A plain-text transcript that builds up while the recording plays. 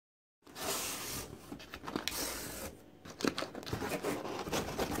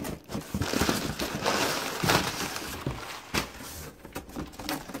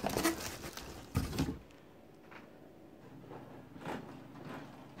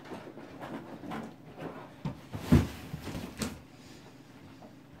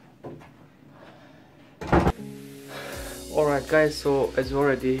Alright guys, so as you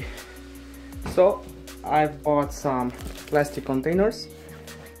already saw, I've bought some plastic containers,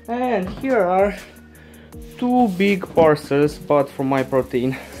 and here are two big parcels bought from my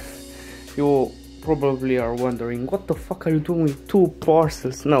protein. You probably are wondering, what the fuck are you doing with two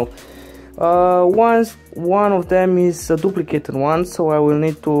parcels? No, one of them is a duplicated one, so I will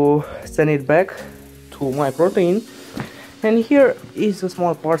need to send it back to my protein. And here is a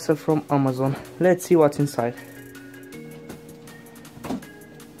small parcel from Amazon. Let's see what's inside.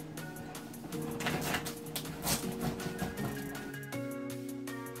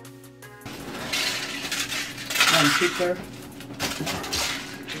 One sticker,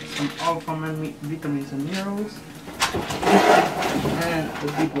 some alpha vitamins and minerals, and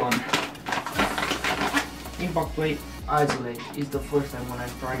the big one, Impact Weight Isolate. Is the first time when I'm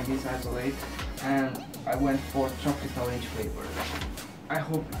trying this isolate, and I went for chocolate orange flavor. I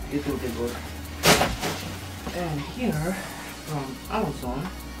hope it will be good. And here from Amazon,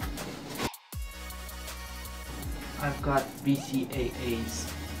 I've got BCAAs,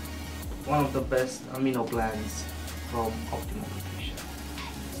 one of the best amino glands from Optimal Nutrition.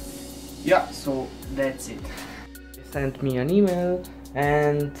 Yeah, so that's it. They sent me an email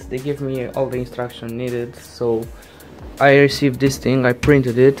and they gave me all the instruction needed, so I received this thing, I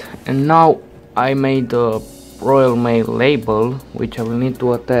printed it, and now I made a Royal Mail label which I will need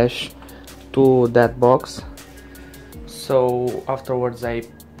to attach to that box. So afterwards I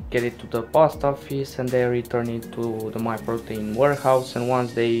get it to the post office and they return it to the My Protein warehouse, and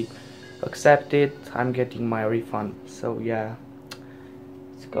once they accept it, I'm getting my refund. So yeah,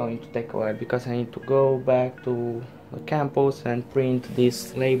 it's going to take a while because I need to go back to the campus and print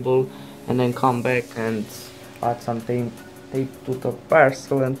this label and then come back and add some tape to the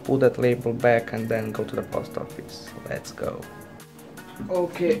parcel and put that label back and then go to the post office. So let's go.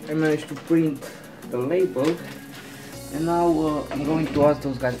 Okay, I managed to print the label, and now I'm going to ask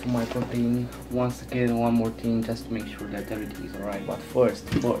those guys for My Protein once again, one more thing, just to make sure that everything is alright. But first,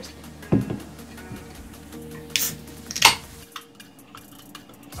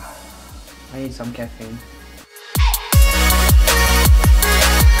 I need some caffeine.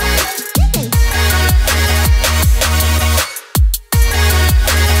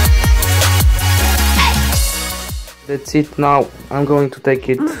 That's it. Now I'm going to take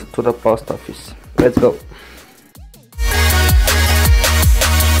it to the post office. Let's go.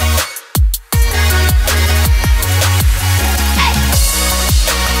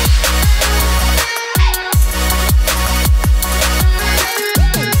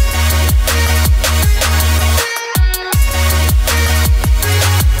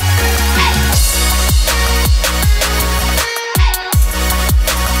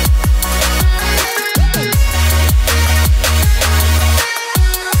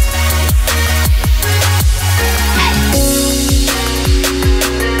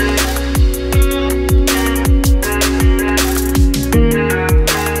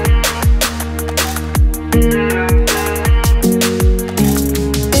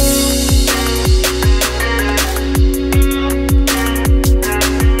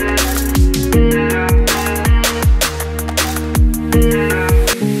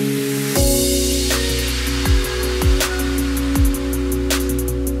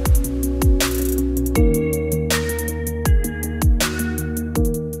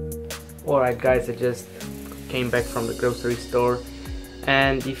 Alright guys, I just came back from the grocery store,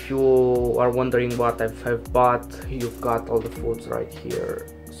 and if you are wondering what I've bought, you've got all the foods right here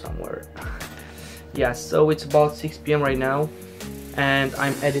somewhere. Yeah, so it's about 6 PM right now and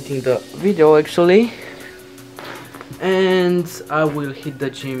I'm editing the video actually, and I will hit the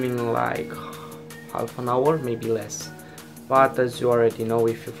gym in like half an hour, maybe less. But as you already know,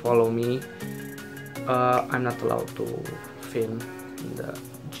 if you follow me, I'm not allowed to film in the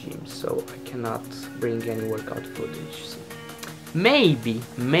gym, so I cannot bring any workout footage. So maybe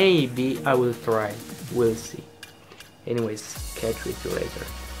I will try, we'll see. Anyways, catch with you later.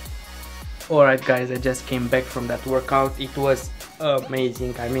 Alright guys, I just came back from that workout. It was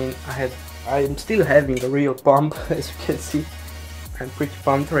amazing. I mean, I'm still having a real pump, as you can see. I'm pretty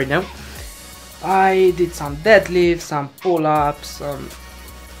pumped right now. I did some deadlifts, some pull-ups, some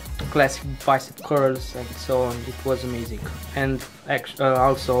classic bicep curls and so on. It was amazing. And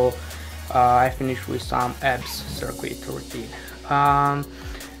also I finished with some abs circuit routine.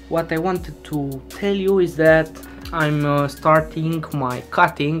 What I wanted to tell you is that I'm starting my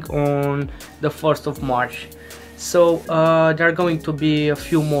cutting on the 1st of March. So there are going to be a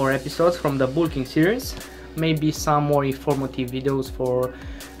few more episodes from the bulking series, maybe some more informative videos for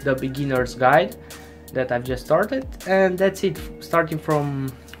the beginner's guide that I've just started, and that's it. Starting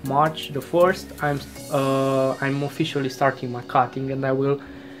from March the 1st, I'm officially starting my cutting, and I will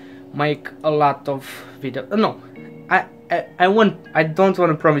make a lot of videos. No, I don't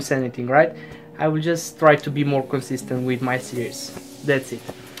want to promise anything, right? I will just try to be more consistent with my series. That's it.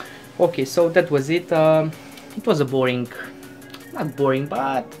 Okay, so that was it. It was a boring, not boring,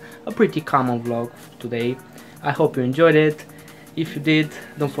 but a pretty common vlog today. I hope you enjoyed it. If you did,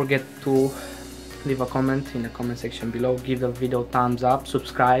 don't forget to leave a comment in the comment section below. Give the video a thumbs up,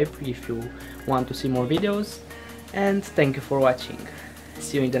 subscribe if you want to see more videos, and thank you for watching.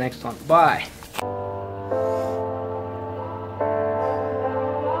 See you in the next one. Bye.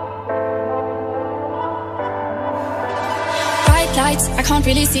 Bright lights, I can't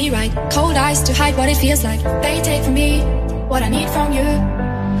really see right. Cold eyes to hide what it feels like. They take from me what I need from you.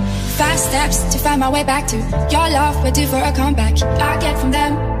 Fast steps to find my way back to your love. We're due for a comeback. I get from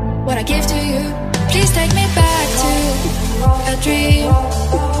them what I give to you. Please take me back to a dream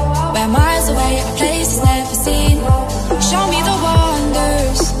where miles away, a place is never seen. Show me the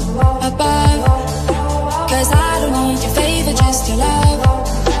wonders above, 'cause I don't need your favor, just your love.